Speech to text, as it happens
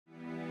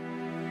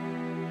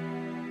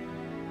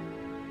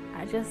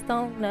I just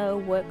don't know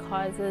what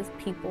causes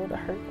people to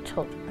hurt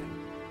children.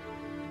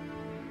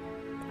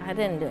 I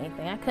didn't do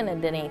anything. I couldn't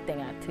have did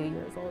anything at 2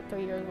 years old,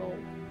 3 years old.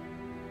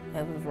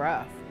 It was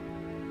rough.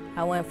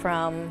 I went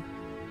from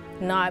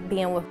not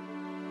being with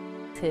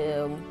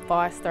to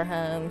foster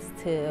homes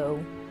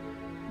to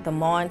the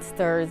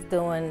monsters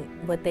doing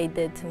what they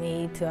did to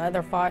me, to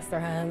other foster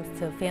homes,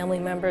 to family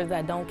members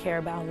that don't care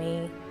about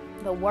me.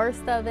 The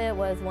worst of it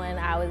was when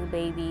I was a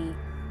baby,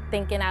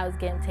 thinking I was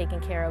getting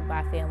taken care of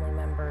by family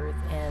members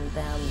and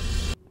them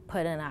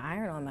putting an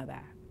iron on my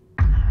back.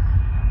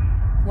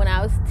 When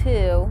I was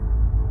 2,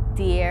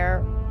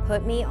 Dierre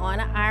put me on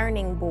an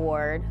ironing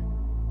board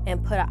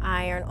and put an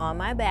iron on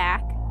my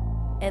back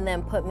and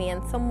then put me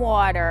in some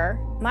water.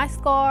 My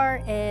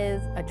scar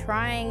is a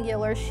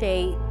triangular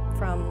shape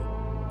from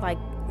like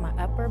my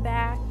upper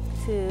back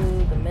to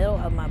the middle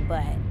of my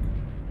butt.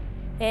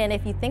 And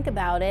if you think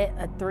about it,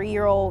 a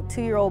 3-year-old,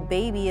 2-year-old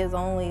baby is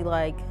only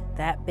like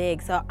that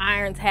big, so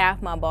iron's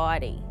half my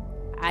body.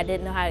 I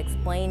didn't know how to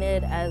explain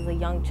it as a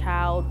young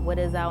child. What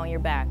is that on your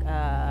back?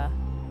 A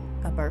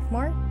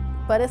birthmark?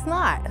 But it's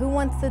not. Who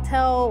wants to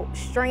tell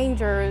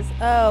strangers,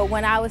 oh,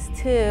 when I was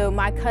 2,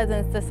 my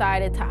cousins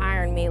decided to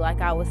iron me like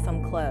I was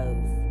some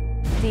clothes.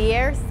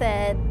 Dierre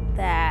said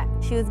that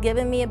she was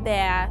giving me a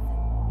bath.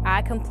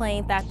 I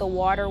complained that the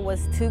water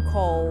was too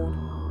cold,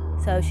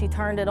 so she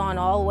turned it on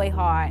all the way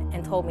hot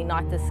and told me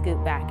not to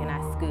scoot back, and I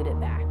scooted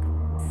back.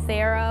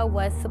 Sarah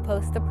was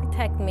supposed to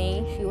protect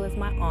me. She was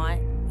my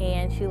aunt,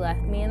 and she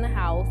left me in the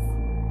house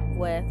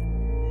with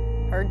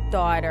her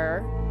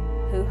daughter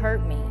who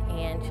hurt me,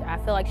 and I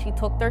feel like she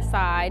took their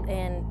side,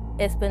 and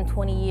it's been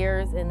 20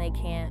 years and they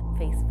can't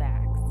face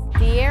facts.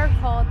 Dierre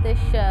called this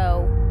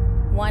show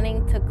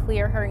wanting to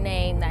clear her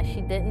name that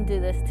she didn't do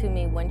this to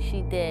me when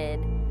she did,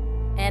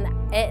 and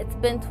it's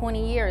been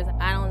 20 years.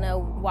 I don't know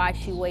why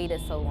she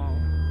waited so long.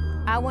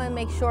 I want to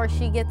make sure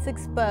she gets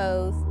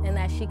exposed and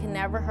that she can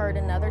never hurt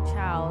another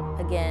child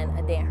again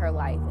a day in her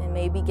life, and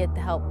maybe get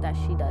the help that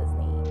she does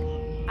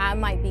need. I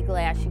might be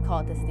glad she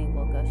called the Steve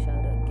Wilkos show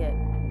to get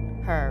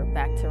her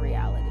back to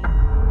reality.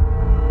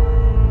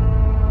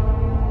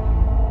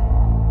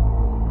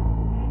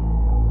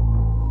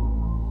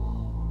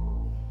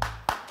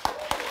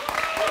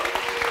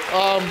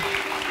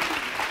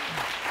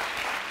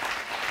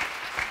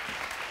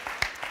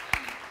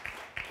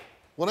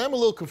 What I'm a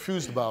little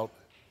confused about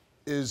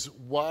is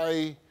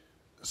why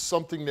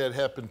something that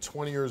happened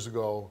 20 years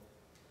ago,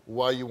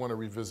 why you want to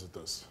revisit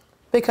this?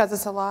 Because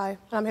it's a lie.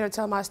 I'm here to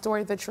tell my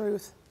story, the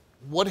truth.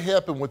 What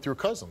happened with your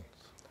cousin?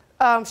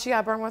 She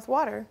got burned with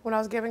water when I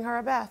was giving her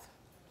a bath.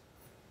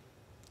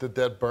 Did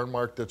that burn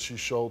mark that she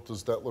showed,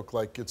 does that look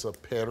like it's a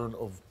pattern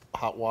of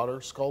hot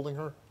water scalding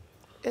her?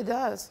 It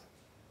does.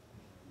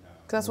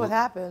 That's what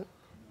happened.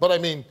 But I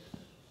mean,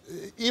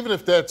 even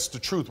if that's the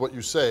truth, what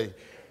you say,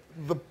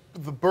 the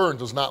burn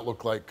does not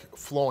look like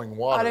flowing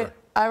water.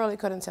 I really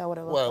couldn't tell what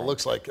it looked like. Well, it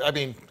looks like, I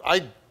mean,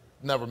 I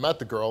never met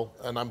the girl,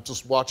 and I'm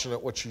just watching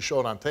it, what she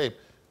showed on tape.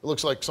 It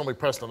looks like somebody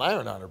pressed an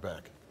iron on her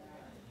back.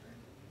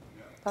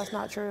 That's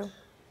not true.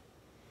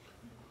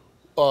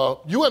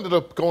 You ended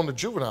up going to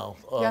juvenile.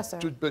 Yes, sir.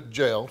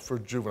 Jail for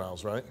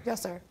juveniles, right?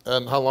 Yes, sir.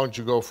 And how long did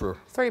you go for?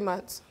 3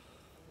 months.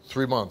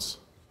 3 months.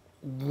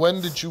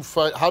 When did you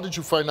find, how did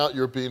you find out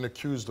you're being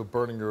accused of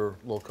burning your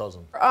little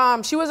cousin?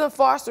 She was in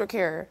foster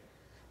care.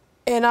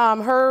 And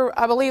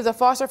I believe the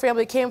foster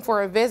family came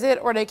for a visit,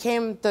 or they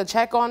came to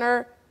check on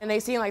her, and they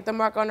seen like the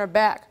mark on her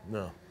back.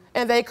 Yeah.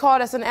 And they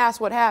called us and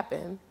asked what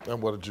happened. And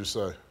what did you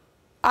say?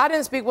 I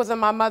didn't speak with them,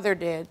 my mother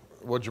did.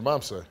 What'd your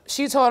mom say?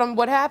 She told them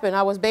what happened.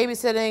 I was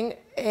babysitting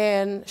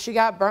and she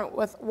got burnt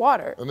with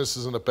water. And this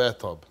is in a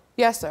bathtub?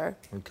 Yes, sir.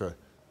 Okay.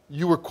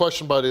 You were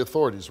questioned by the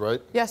authorities,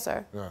 right? Yes,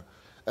 sir. Yeah.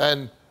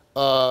 And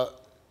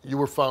you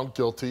were found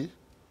guilty?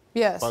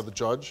 Yes. By the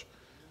judge?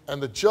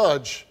 And the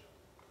judge,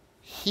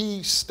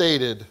 he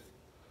stated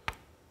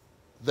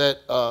that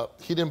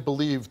he didn't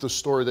believe the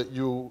story that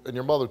you and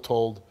your mother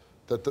told,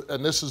 that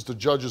and this is the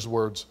judge's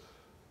words,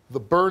 the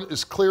burn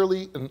is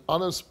clearly and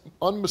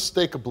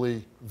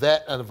unmistakably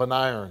that of an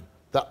iron.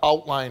 The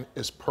outline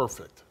is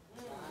perfect.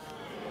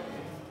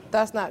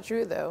 That's not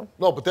true, though.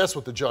 No, but that's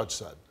what the judge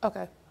said.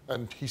 Okay.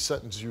 And he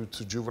sentenced you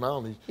to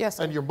juvenile. And yes,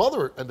 sir. And your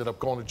mother ended up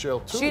going to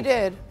jail, too. She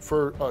did.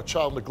 For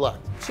child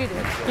neglect. She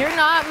did. You're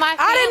not my family.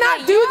 I did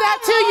not do that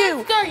to you.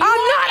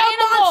 I'm not a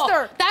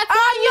monster. That's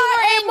why you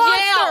were in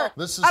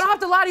jail. I don't have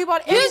to lie to you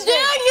about anything. You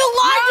did. You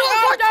lied to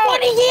us for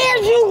 20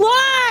 years. You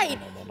lied.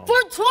 For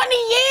 20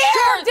 years!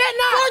 Sure did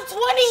not! For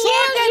 20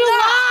 years you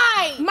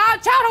lied! My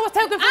childhood was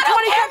taken for 20 years. I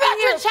don't care about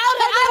your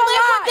childhood. I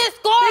live with this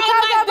scar on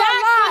my back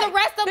for the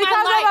rest of my life.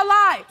 Because of a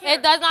lie.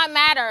 It does not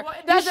matter. Well,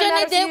 you shouldn't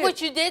have did what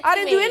you did to me. I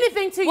didn't do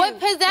anything to you. What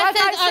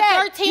possesses a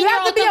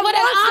 13-year-old to put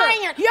an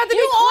iron? You have to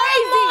be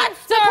crazy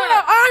to put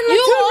an iron on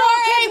a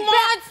 2-year-old kid's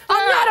back.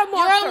 I'm not a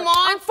monster. You're a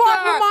monster. I'm far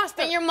from a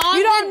monster. And your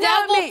mom's the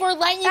devil for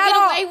letting you get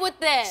away with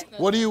this.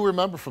 What do you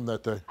remember from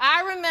that day?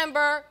 I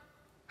remember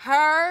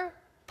her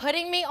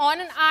putting me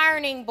on an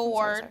ironing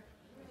board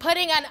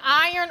putting an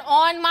iron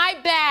on my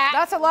back.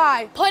 That's a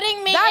lie.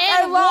 Putting me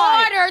That's in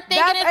water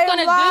thinking it's going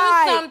to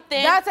do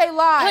something. That's a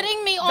lie.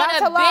 Putting me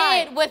on a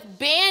bed with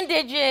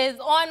bandages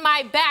on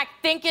my back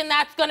thinking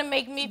that's going to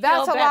make me feel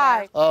better.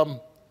 That's a lie.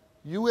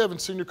 You haven't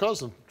seen your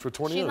cousin for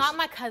 20 years. She's not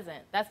my cousin.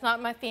 That's not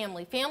my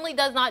family. Family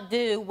does not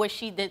do what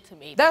she did to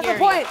me. That's the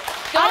point.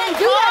 I didn't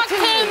do that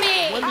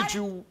to me. When did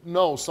you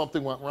know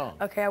something went wrong?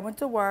 Okay, I went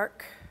to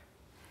work.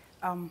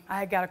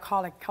 I got a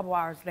call like a couple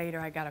hours later.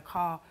 I got a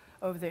call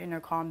over the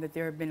intercom that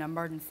there had been an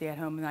emergency at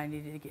home and I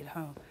needed to get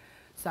home.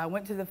 So I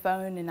went to the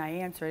phone and I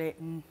answered it,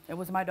 and it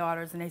was my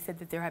daughters, and they said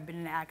that there had been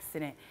an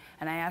accident.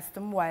 And I asked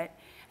them what,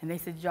 and they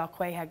said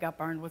Jacquay had got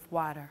burned with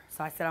water.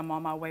 So I said, I'm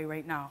on my way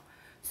right now.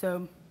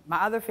 So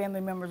my other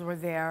family members were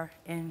there,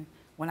 and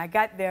when I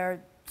got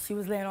there, she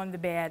was laying on the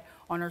bed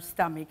on her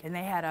stomach, and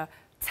they had a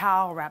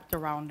towel wrapped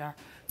around her.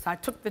 So I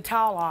took the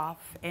towel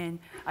off, and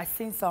I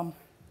seen some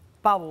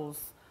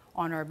bubbles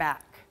on her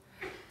back.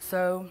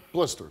 So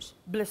Blisters.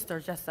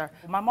 Blisters, yes, sir.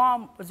 My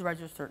mom was a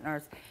registered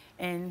nurse,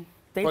 and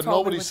they told me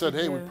nobody what said, to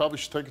hey, do. we probably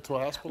should take her to a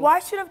hospital? Well, I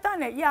should have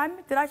done it. Yeah, I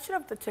admit that I should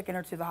have taken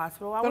her to the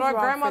hospital. I But was our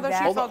wrong grandmother, for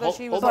that. she thought that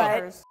she was Hold on.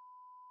 hers.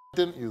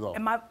 Didn't you, though?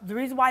 And the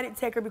reason why I didn't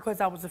take her because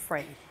I was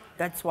afraid.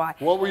 That's why.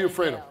 What were you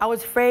afraid of? I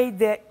was afraid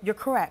that, you're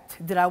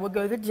correct, that I would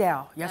go to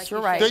jail. Yes,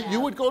 you're right. That you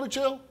would go to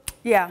jail?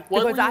 Yeah,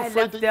 Why were because you I had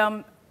afraid left that-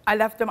 them. I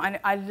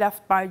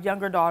left my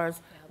younger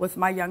daughters with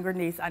my younger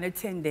niece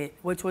unattended,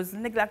 which was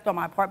neglect on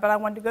my part, but I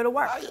wanted to go to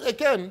work.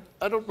 Again,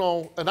 I don't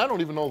know, and I don't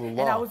even know the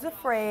law. And I was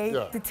afraid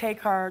to take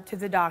her to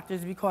the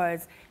doctors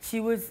because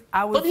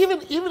But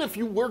even if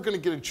you were going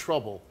to get in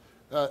trouble,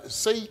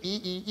 say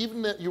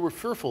even that you were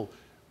fearful,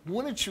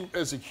 wouldn't you,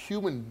 as a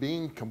human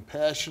being,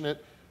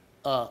 compassionate,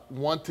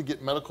 want to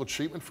get medical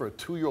treatment for a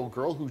 2-year-old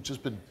girl who's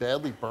just been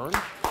badly burned?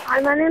 Hi,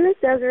 my name is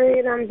Desiree,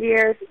 and I'm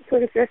Dierre's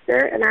twin sister,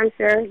 and I'm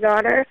Sarah's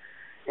daughter.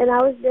 And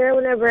I was there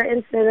whenever an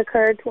incident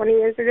occurred 20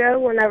 years ago,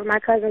 whenever my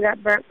cousin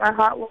got burnt by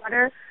hot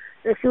water.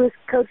 And she was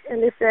coached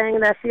into saying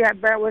that she got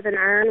burnt with an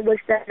iron,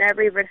 which that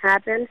never even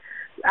happened.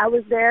 I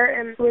was there,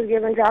 and she was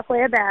giving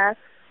Jacquay a bath,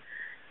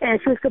 and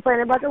she was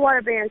complaining about the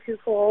water being too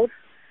cold.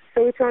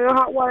 So we turned on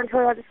hot water and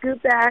told her to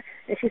scoot back,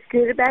 and she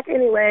scooted back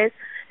anyways,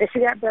 and she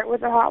got burnt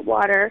with the hot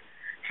water.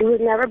 She was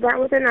never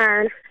burnt with an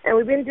iron, and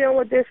we've been dealing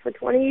with this for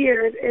 20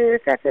 years, and it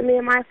affected me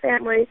and my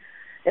family.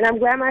 And I'm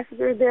glad my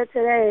sister is there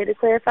today to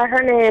clarify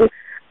her name.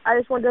 I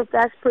just wonder if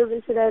that's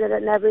proven today that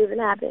it never even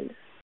happened.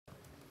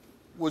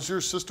 Was your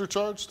sister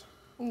charged?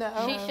 No,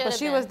 She but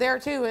she was there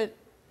too.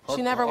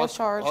 She never was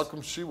charged. How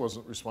come she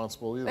wasn't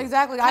responsible either?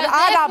 Exactly. I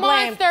got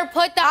blamed. This monster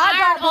put the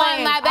iron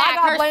on my back.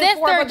 Her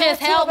sister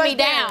just held me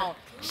down.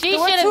 She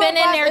should have been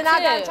in there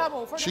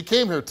too. She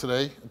came here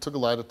today and took a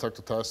lie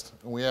detector test,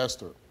 and we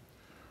asked her,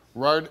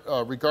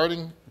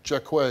 regarding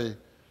Jacquay,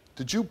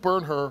 did you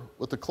burn her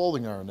with a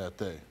clothing iron that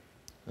day?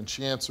 And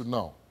she answered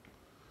no.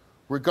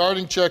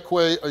 Regarding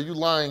Jacquay, are you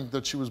lying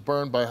that she was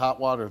burned by hot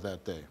water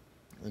that day?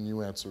 And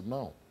you answered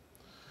no.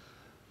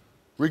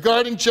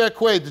 Regarding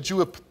Jacquay, did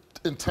you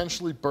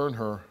intentionally burn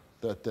her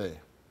that day?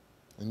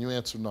 And you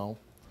answered no.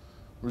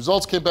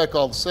 Results came back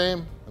all the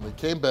same, and they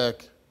came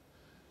back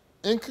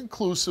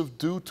inconclusive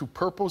due to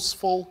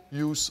purposeful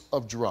use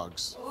of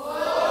drugs.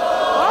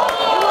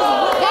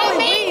 That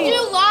means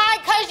you lie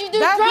because you do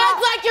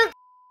drugs like you're.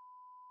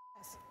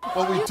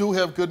 But we do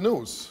have good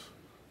news.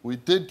 We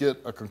did get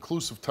a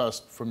conclusive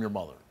test from your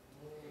mother.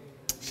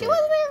 She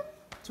wasn't there.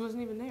 She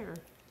wasn't even there.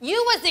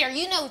 You was there.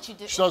 You know what you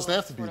did. She doesn't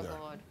have to be there.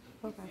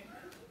 Okay.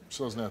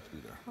 She doesn't have to be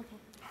there. Okay.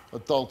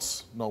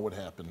 Adults know what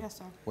happened, Yes,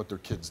 sir. what their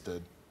kids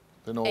did.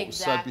 They know what was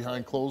said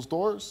behind closed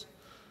doors,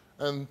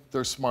 and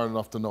they're smart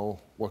enough to know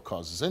what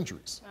causes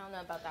injuries. I don't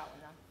know about that one,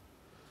 though.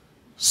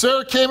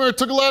 Sarah came here and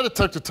took a lie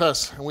detector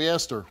test, and we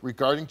asked her,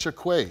 regarding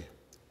Jacquay,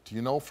 do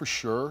you know for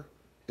sure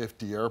if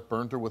Dierre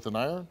burned her with an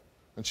iron?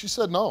 And she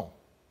said no.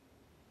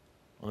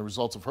 And the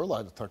results of her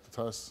lie detector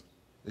test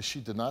is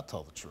she did not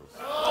tell the truth.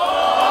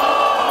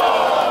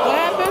 What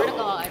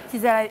happened? She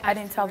said I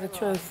didn't tell the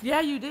truth.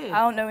 Yeah, you did. I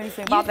don't know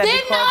anything about that. You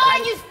did not,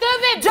 you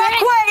stupid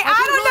Jacquay,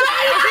 I don't know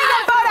anything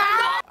about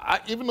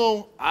that. Even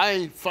though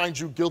I find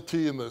you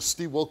guilty in the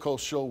Steve Wilkos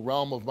show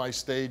realm of my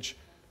stage,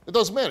 it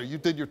doesn't matter. You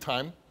did your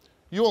time.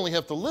 You only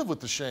have to live with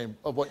the shame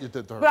of what you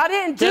did to her. But I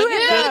didn't do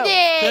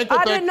it, though.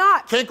 I did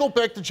not. Can't go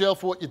back to jail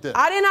for what you did.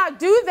 I did not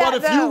do that,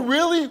 But if you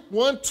really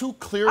want to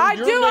clear your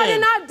name, I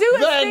did not do it,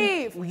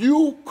 then Steve.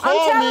 you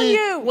call me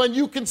you. when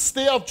you can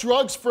stay off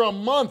drugs for a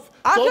month.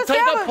 I Don't take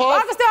a puff.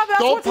 I can stay off.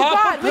 That's Don't what you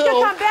pop got. a We pill.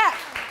 can come back.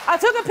 I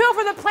took a pill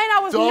for the plane. I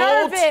was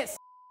nervous.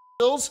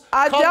 Pills,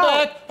 I come don't.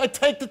 back and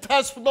take the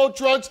test for no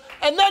drugs,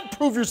 and then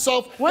prove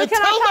yourself. When Until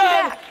can I come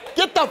then, back?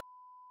 get the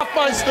off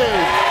my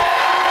stage.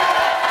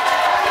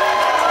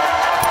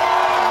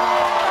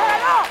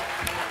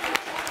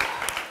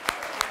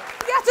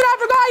 Yesterday I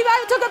forgot you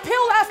guys took a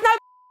pill last night.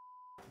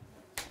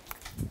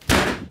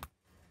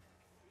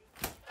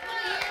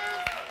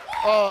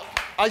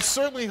 I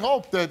certainly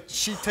hope that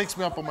she takes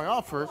me up on my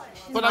offer,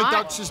 but I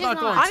doubt she's not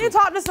going to. I need to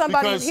talk to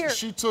somebody because here.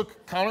 She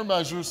took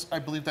countermeasures. I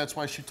believe that's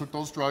why she took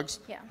those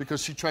drugs. Yeah.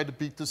 Because she tried to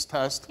beat this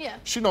test. Yeah.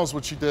 She knows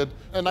what she did,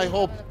 and I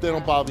hope they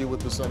don't bother you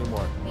with this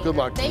anymore. Good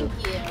luck to you.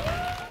 Thank you.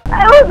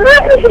 I was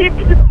ready.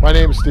 My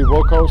name is Steve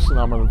Wilkos, and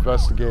I'm an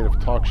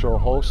investigative talk show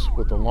host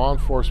with a law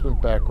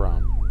enforcement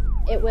background.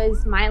 It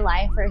was my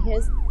life or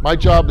his. My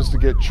job is to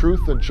get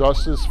truth and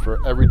justice for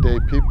everyday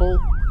people.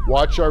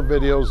 Watch our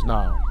videos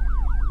now.